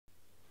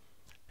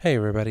Hey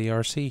everybody,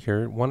 RC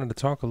here. Wanted to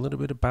talk a little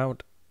bit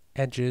about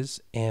edges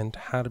and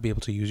how to be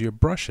able to use your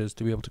brushes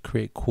to be able to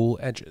create cool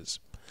edges.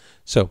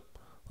 So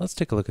let's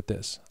take a look at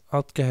this.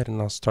 I'll go ahead and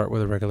I'll start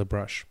with a regular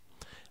brush.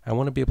 I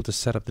want to be able to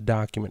set up the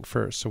document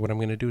first. So what I'm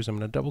going to do is I'm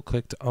going to double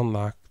click to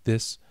unlock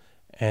this,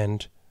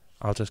 and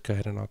I'll just go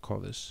ahead and I'll call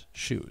this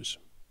shoes.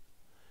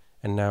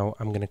 And now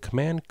I'm going to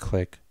command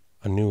click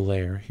a new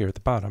layer here at the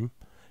bottom,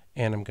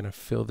 and I'm going to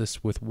fill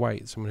this with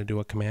white. So I'm going to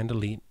do a command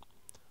delete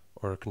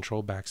or a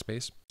control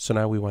backspace. So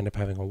now we wind up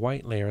having a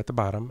white layer at the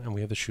bottom and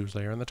we have the shoes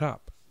layer on the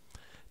top.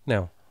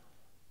 Now,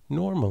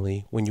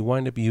 normally when you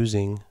wind up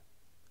using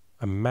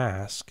a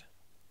mask,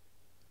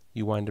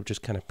 you wind up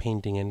just kind of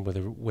painting in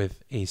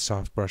with a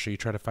soft brush, or you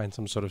try to find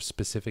some sort of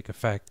specific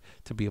effect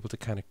to be able to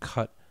kind of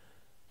cut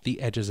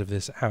the edges of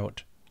this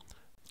out.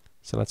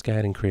 So let's go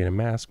ahead and create a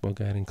mask. We'll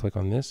go ahead and click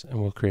on this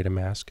and we'll create a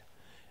mask.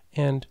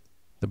 And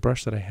the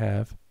brush that I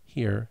have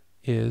here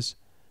is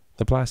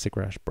the plastic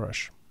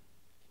brush.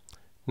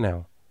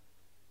 Now,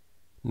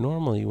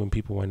 normally when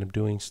people wind up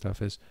doing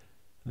stuff is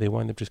they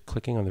wind up just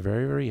clicking on the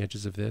very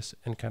edges of this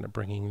and kind of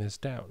bringing this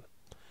down.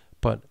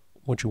 But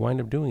what you wind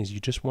up doing is you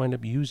just wind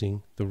up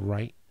using the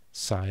right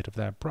side of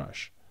that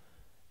brush.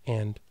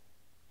 And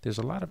there's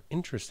a lot of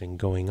interesting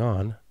going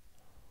on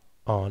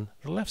the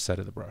left side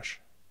of the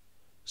brush.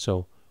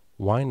 So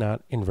why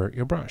not invert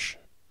your brush?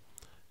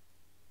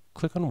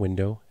 Click on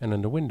Window, and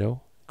under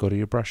Window, go to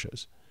your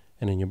brushes.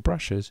 And in your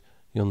brushes,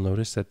 you'll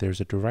notice that there's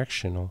a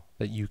directional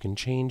that you can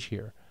change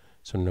here.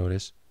 So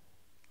notice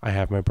I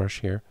have my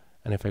brush here,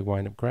 and if I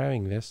wind up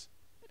grabbing this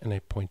and I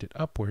point it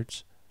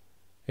upwards,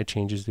 it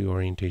changes the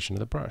orientation of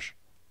the brush.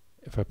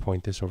 If I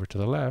point this over to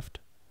the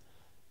left,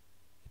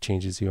 it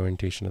changes the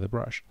orientation of the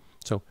brush.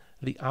 So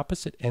the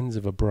opposite ends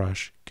of a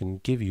brush can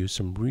give you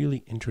some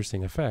really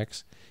interesting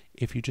effects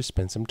if you just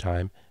spend some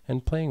time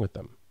and playing with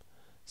them.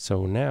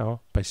 So now,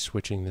 by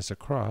switching this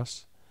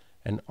across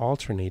and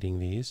alternating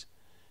these,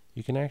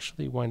 you can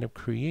actually wind up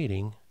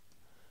creating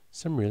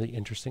some really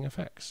interesting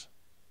effects.